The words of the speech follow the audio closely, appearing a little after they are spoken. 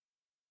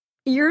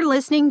You're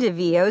listening to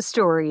VO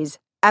Stories,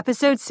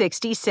 episode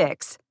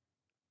 66.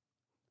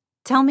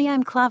 Tell me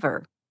I'm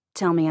clever.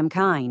 Tell me I'm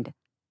kind.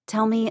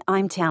 Tell me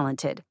I'm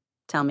talented.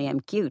 Tell me I'm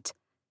cute.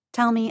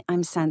 Tell me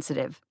I'm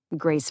sensitive,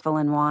 graceful,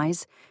 and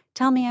wise.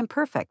 Tell me I'm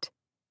perfect.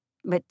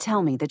 But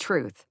tell me the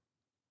truth.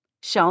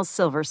 Shel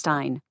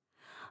Silverstein.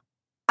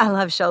 I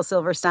love Shel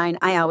Silverstein.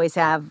 I always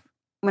have.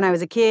 When I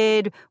was a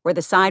kid, where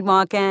the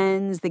sidewalk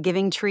ends, the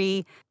giving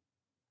tree.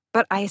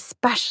 But I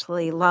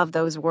especially love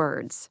those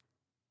words.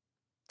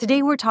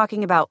 Today we're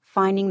talking about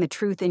finding the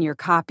truth in your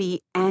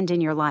copy and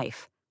in your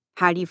life.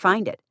 How do you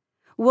find it?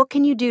 What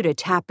can you do to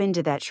tap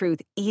into that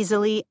truth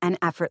easily and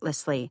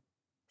effortlessly?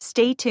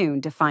 Stay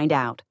tuned to find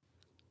out.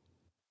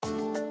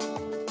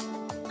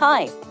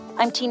 Hi,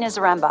 I'm Tina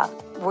Zaremba,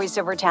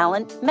 voiceover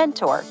talent,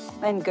 mentor,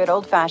 and good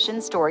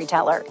old-fashioned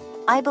storyteller.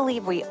 I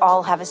believe we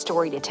all have a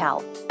story to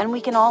tell, and we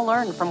can all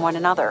learn from one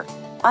another.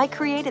 I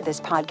created this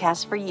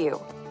podcast for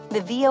you, the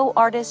VO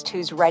artist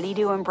who's ready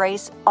to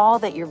embrace all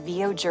that your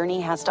VO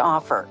journey has to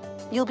offer.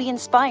 You'll be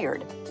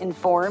inspired,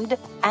 informed,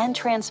 and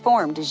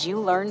transformed as you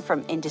learn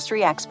from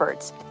industry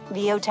experts,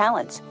 VO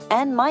talents,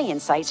 and my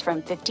insights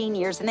from 15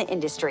 years in the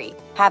industry,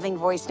 having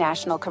voiced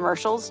national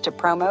commercials to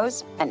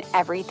promos and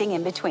everything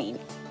in between.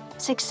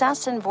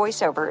 Success in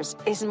voiceovers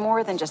is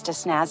more than just a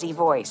snazzy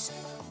voice,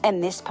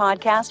 and this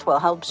podcast will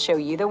help show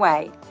you the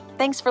way.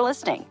 Thanks for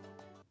listening.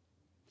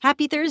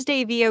 Happy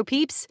Thursday, VO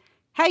peeps.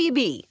 How you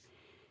be?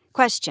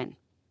 Question.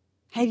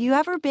 Have you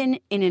ever been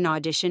in an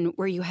audition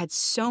where you had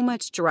so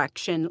much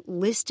direction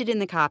listed in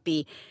the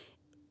copy,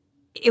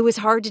 it was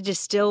hard to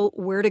distill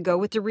where to go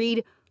with the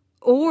read,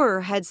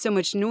 or had so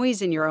much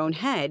noise in your own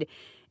head,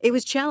 it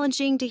was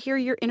challenging to hear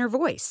your inner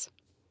voice?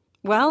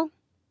 Well,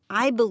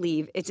 I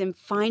believe it's in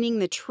finding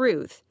the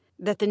truth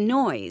that the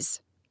noise,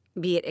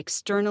 be it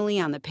externally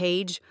on the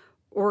page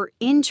or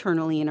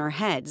internally in our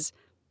heads,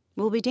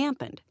 will be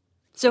dampened.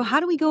 So how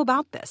do we go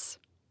about this?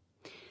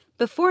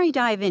 Before I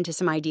dive into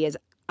some ideas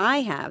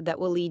I have that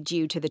will lead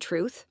you to the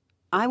truth,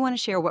 I want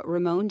to share what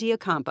Ramon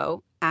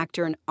Diocampo,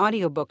 actor and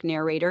audiobook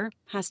narrator,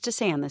 has to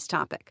say on this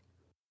topic.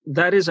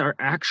 That is our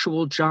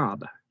actual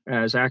job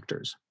as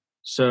actors.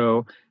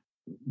 So,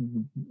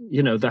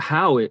 the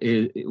how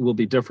it will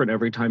be different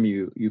every time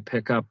you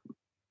pick up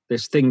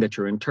this thing that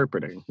you're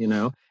interpreting,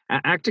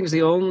 Acting is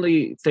the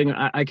only thing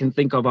I can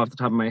think of off the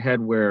top of my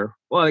head where,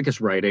 well, I guess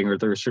writing or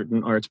there are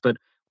certain arts, but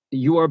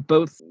you are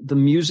both the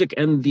music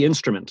and the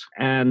instrument,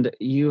 and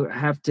you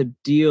have to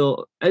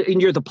deal,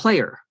 and you're the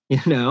player,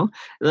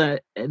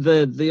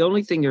 the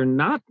only thing you're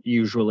not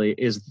usually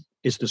is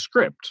the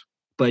script,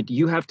 but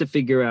you have to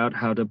figure out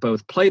how to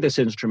both play this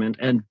instrument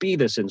and be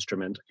this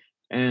instrument.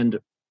 And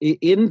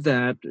in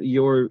that,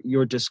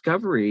 your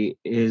discovery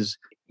is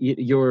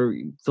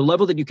the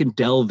level that you can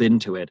delve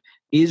into it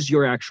is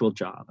your actual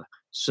job.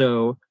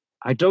 So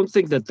I don't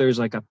think that there's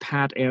like a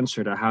pat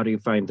answer to how do you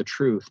find the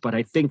truth, but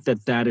I think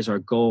that is our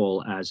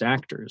goal as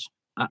actors.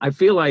 I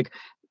feel like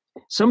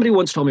somebody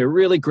once told me, a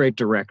really great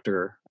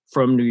director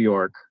from New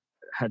York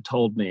had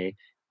told me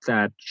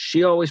that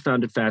she always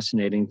found it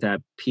fascinating that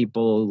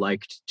people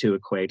liked to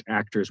equate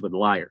actors with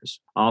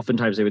liars.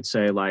 Oftentimes they would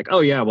say like,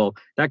 oh yeah, well,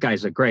 that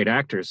guy's a great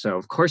actor, so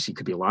of course he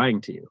could be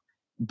lying to you.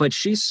 But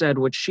she said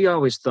what she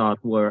always thought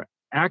were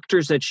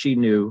actors that she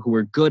knew who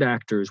were good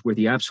actors were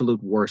the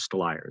absolute worst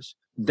liars.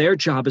 Their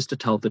job is to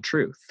tell the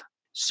truth.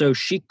 So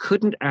she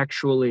could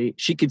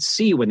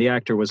see when the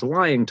actor was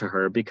lying to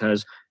her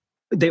because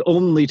they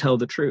only tell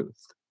the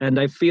truth. And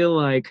I feel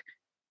like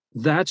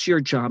that's your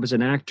job as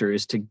an actor,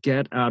 is to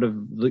get out of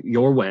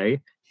your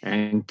way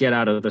and get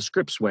out of the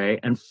script's way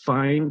and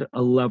find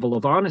a level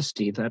of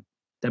honesty that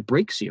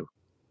breaks you.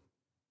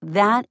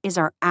 That is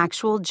our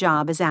actual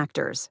job as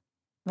actors.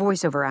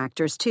 Voiceover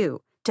actors,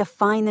 too, to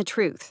find the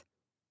truth.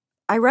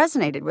 I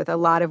resonated with a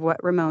lot of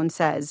what Ramon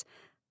says.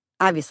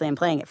 Obviously, I'm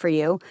playing it for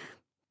you.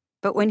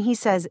 But when he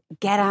says,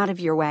 get out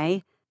of your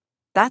way,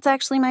 that's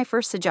actually my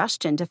first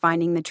suggestion to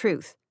finding the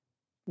truth.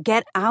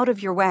 Get out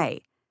of your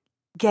way.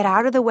 Get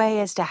out of the way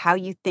as to how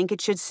you think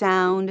it should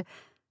sound,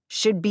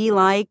 should be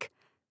like.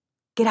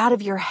 Get out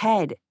of your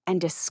head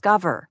and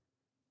discover.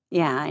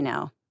 Yeah, I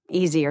know.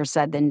 Easier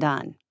said than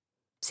done.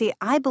 See,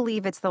 I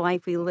believe it's the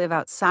life we live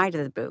outside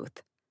of the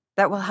booth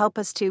that will help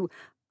us to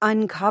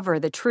uncover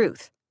the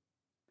truth.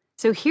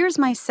 So here's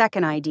my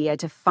second idea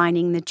to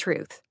finding the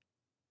truth.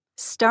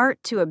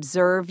 Start to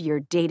observe your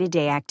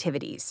day-to-day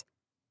activities.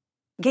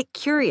 Get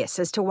curious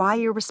as to why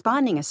you're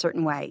responding a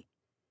certain way.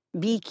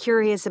 Be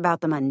curious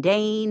about the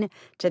mundane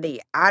to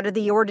the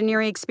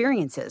out-of-the-ordinary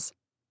experiences.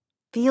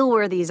 Feel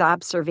where these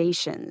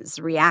observations,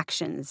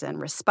 reactions, and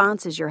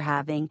responses you're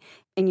having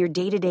in your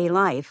day-to-day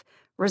life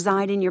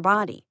reside in your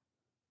body.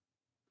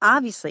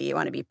 Obviously, you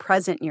want to be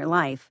present in your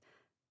life,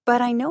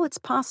 but I know it's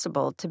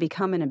possible to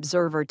become an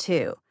observer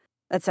too.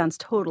 That sounds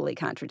totally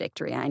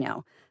contradictory, I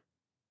know.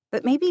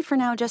 But maybe for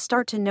now, just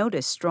start to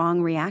notice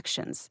strong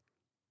reactions.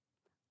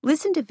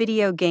 Listen to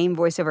video game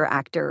voiceover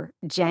actor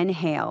Jen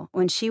Hale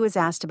when she was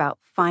asked about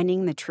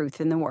finding the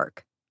truth in the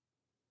work.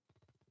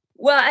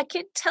 Well, I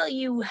can't tell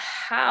you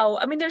how.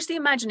 I mean, there's the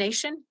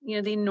imagination,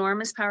 the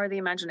enormous power of the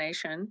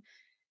imagination.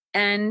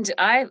 And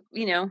I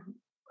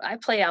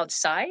play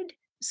outside.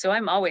 So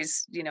I'm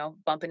always,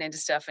 bumping into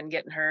stuff and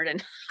getting hurt.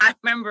 And I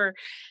remember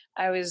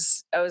I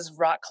was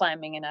rock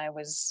climbing and it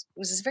was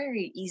this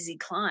very easy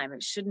climb.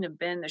 There shouldn't have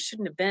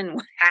been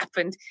what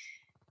happened.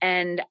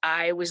 And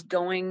I was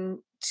going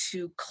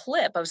to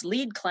clip. I was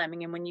lead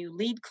climbing. And when you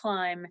lead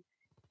climb,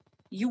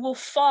 you will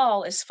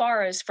fall as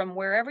far as from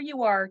wherever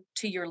you are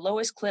to your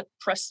lowest clip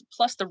plus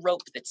the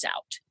rope that's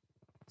out.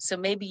 So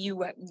maybe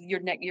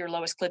your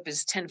lowest clip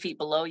is 10 feet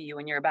below you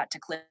and you're about to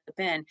clip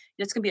in.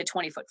 It's going to be a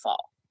 20-foot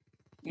fall,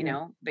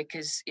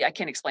 because I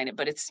can't explain it,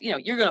 but it's, you're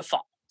going to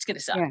fall. It's going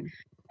to suck.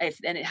 Yeah.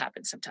 And it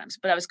happens sometimes.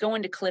 But I was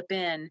going to clip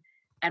in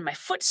and my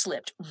foot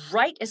slipped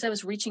right as I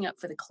was reaching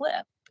up for the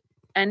clip.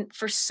 And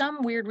for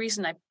some weird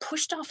reason, I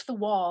pushed off the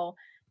wall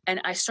and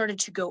I started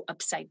to go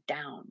upside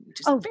down,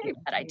 which is a very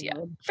bad idea.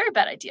 Very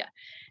bad idea.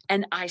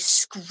 And I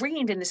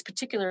screamed in this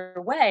particular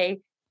way.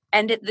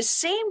 And at the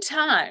same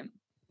time,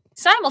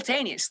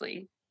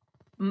 simultaneously,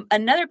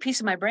 another piece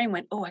of my brain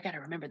went, oh, I got to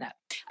remember that.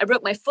 I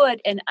broke my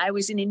foot and I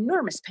was in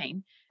enormous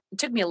pain. It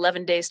took me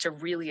 11 days to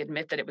really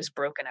admit that it was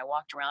broken. I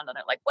walked around on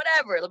it like,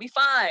 whatever, it'll be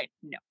fine.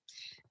 No.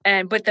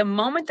 But the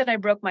moment that I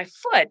broke my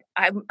foot,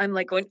 I'm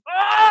like going,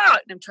 ah!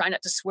 And I'm trying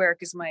not to swear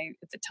because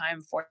at the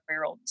time,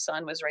 4-year-old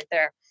son was right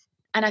there.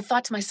 And I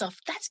thought to myself,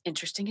 that's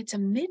interesting. It's a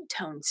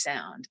mid-tone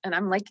sound. And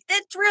I'm like,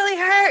 it really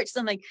hurts.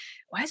 I'm like,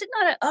 why is it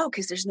not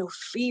because there's no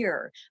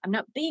fear. I'm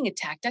not being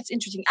attacked. That's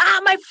interesting.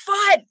 My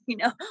foot,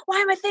 why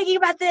am I thinking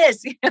about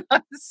this?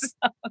 So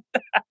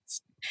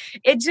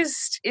it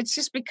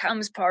just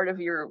becomes part of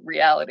your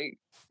reality.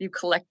 You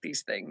collect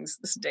these things,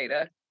 this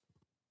data.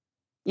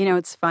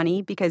 It's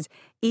funny because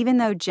even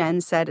though Jen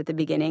said at the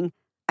beginning,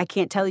 I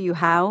can't tell you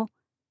how,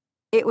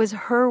 it was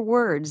her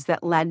words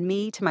that led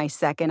me to my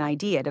second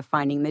idea to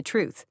finding the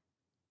truth.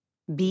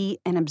 Be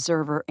an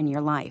observer in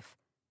your life,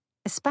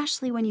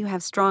 especially when you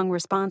have strong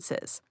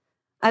responses.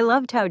 I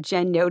loved how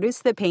Jen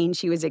noticed the pain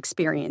she was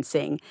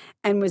experiencing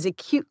and was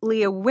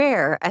acutely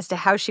aware as to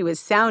how she was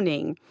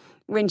sounding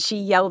when she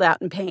yelled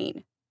out in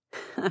pain.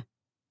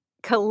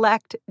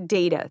 Collect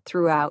data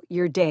throughout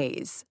your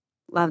days.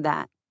 Love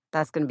that.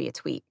 That's going to be a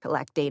tweet.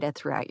 Collect data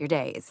throughout your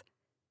days.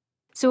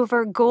 So if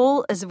our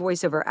goal as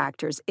voiceover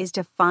actors is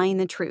to find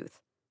the truth,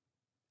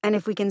 and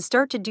if we can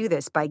start to do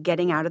this by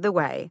getting out of the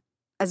way,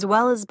 as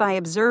well as by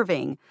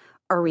observing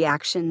our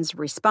reactions,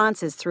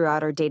 responses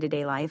throughout our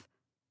day-to-day life,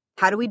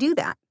 how do we do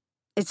that?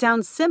 It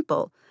sounds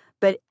simple,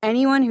 but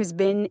anyone who's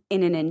been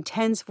in an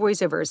intense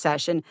voiceover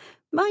session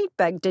might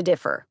beg to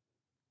differ.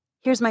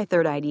 Here's my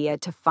third idea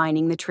to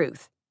finding the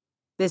truth.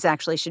 This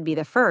actually should be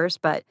the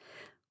first, but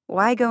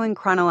why go in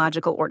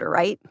chronological order,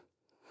 right?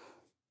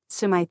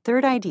 So my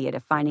third idea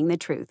to finding the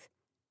truth: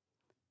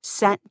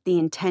 set the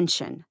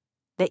intention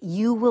that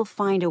you will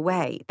find a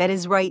way that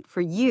is right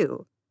for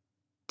you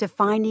to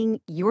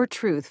finding your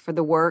truth for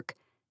the work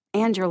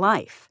and your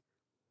life.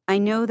 I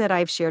know that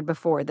I've shared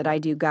before that I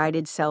do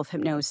guided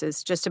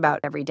self-hypnosis just about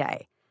every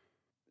day.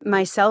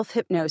 My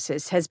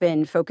self-hypnosis has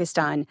been focused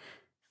on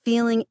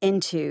feeling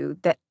into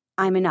that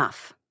I'm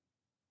enough,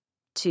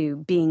 to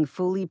being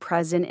fully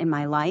present in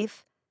my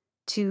life,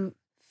 to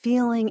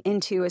feeling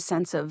into a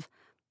sense of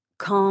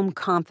calm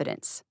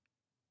confidence.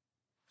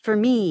 For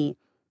me,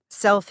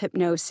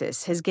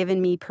 self-hypnosis has given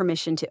me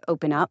permission to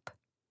open up,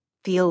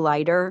 feel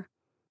lighter,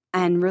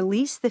 and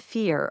release the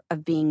fear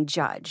of being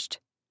judged.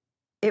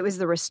 It was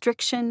the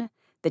restriction,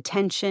 the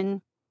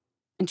tension,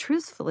 and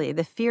truthfully,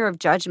 the fear of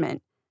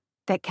judgment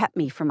that kept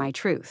me from my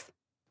truth.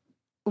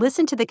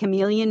 Listen to the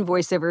chameleon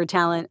voiceover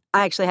talent.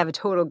 I actually have a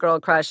total girl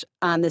crush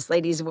on this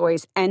lady's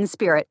voice and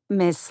spirit,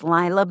 Miss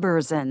Lila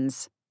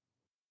Berzins.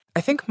 I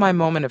think my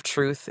moment of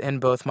truth in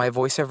both my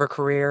voiceover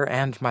career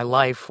and my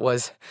life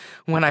was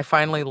when I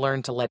finally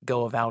learned to let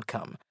go of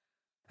outcome.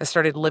 I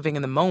started living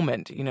in the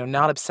moment,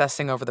 not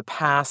obsessing over the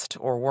past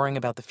or worrying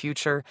about the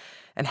future,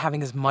 and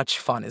having as much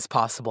fun as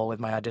possible with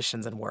my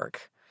auditions and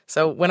work.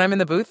 So when I'm in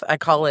the booth, I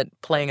call it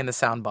playing in the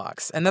sound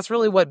box. And that's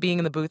really what being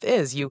in the booth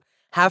is. You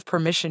have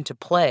permission to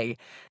play,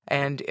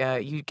 and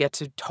you get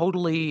to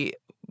totally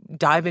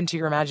dive into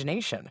your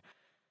imagination.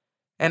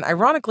 And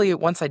ironically,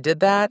 once I did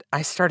that,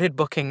 I started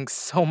booking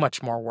so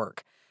much more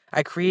work.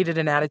 I created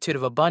an attitude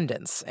of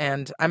abundance,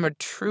 and I'm a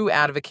true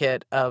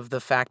advocate of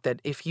the fact that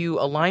if you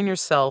align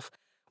yourself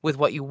with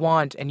what you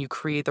want and you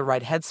create the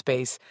right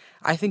headspace,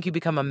 I think you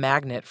become a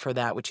magnet for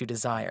that which you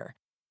desire.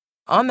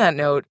 On that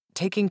note,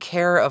 taking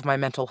care of my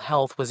mental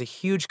health was a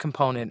huge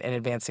component in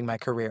advancing my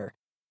career.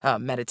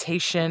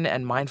 Meditation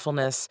and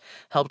mindfulness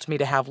helped me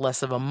to have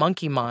less of a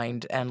monkey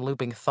mind and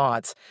looping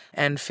thoughts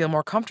and feel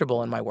more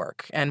comfortable in my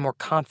work and more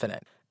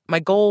confident.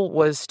 My goal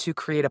was to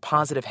create a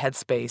positive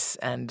headspace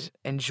and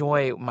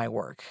enjoy my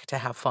work, to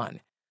have fun.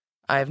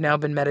 I've now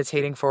been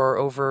meditating for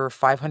over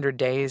 500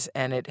 days,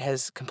 and it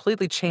has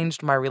completely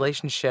changed my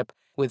relationship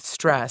with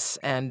stress.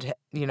 And,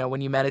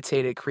 when you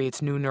meditate, it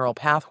creates new neural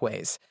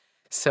pathways.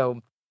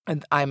 So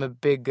I'm a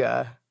big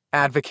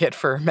advocate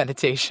for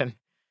meditation.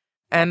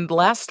 And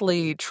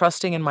lastly,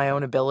 trusting in my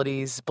own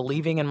abilities,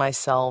 believing in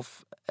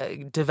myself,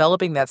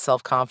 developing that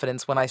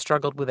self-confidence when I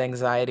struggled with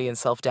anxiety and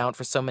self-doubt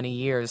for so many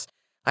years.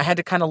 I had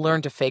to kind of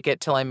learn to fake it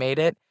till I made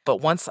it.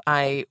 But once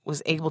I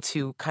was able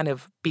to kind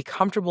of be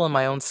comfortable in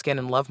my own skin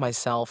and love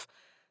myself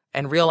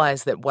and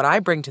realize that what I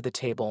bring to the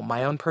table,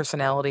 my own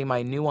personality,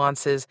 my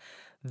nuances,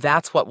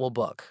 that's what will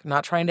book.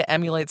 Not trying to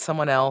emulate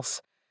someone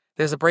else.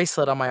 There's a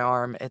bracelet on my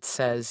arm. It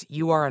says,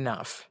 "You are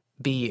enough.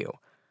 Be you."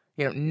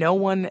 No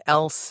one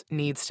else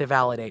needs to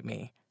validate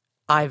me.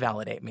 I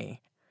validate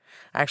me.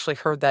 I actually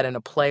heard that in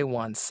a play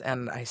once,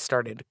 and I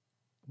started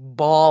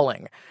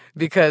bawling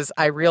because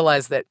I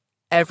realized that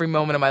every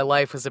moment of my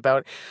life was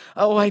about,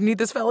 oh, I need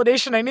this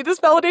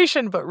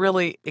validation. But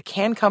really, it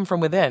can come from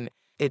within.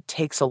 It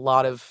takes a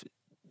lot of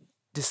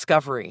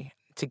discovery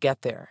to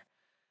get there.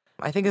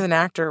 I think as an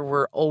actor,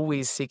 we're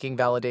always seeking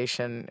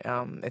validation.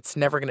 It's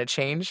never going to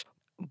change,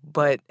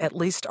 but at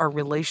least our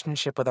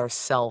relationship with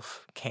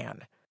ourself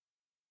can.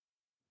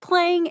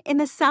 Playing in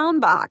the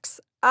sound box.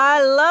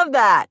 I love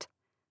that.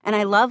 And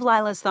I love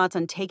Lila's thoughts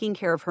on taking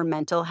care of her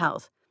mental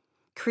health,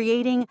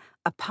 creating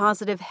a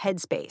positive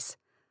headspace.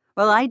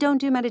 While I don't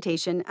do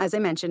meditation, as I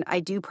mentioned, I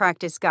do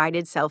practice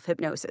guided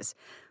self-hypnosis,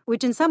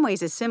 which in some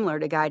ways is similar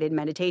to guided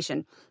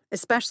meditation,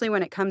 especially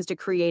when it comes to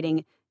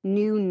creating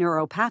new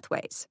neural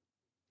pathways.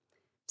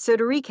 So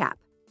to recap,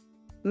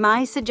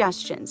 my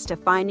suggestions to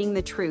finding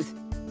the truth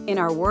in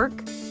our work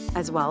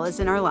as well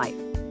as in our life.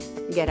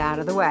 Get out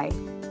of the way.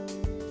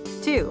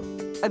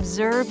 2,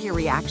 observe your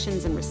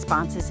reactions and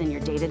responses in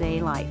your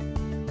day-to-day life,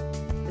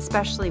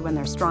 especially when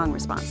they're strong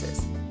responses.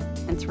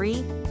 And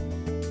 3,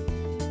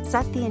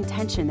 set the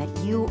intention that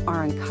you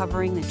are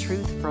uncovering the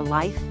truth for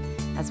life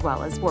as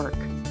well as work.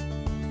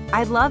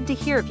 I'd love to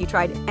hear if you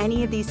tried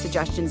any of these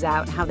suggestions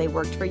out, how they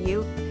worked for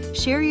you.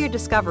 Share your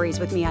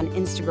discoveries with me on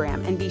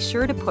Instagram and be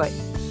sure to put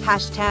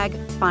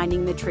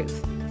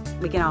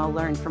 #FindingTheTruth. We can all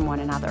learn from one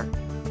another.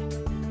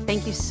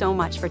 Thank you so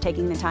much for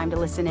taking the time to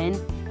listen in.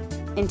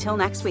 Until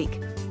next week,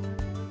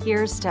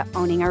 here's to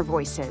owning our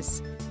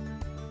voices.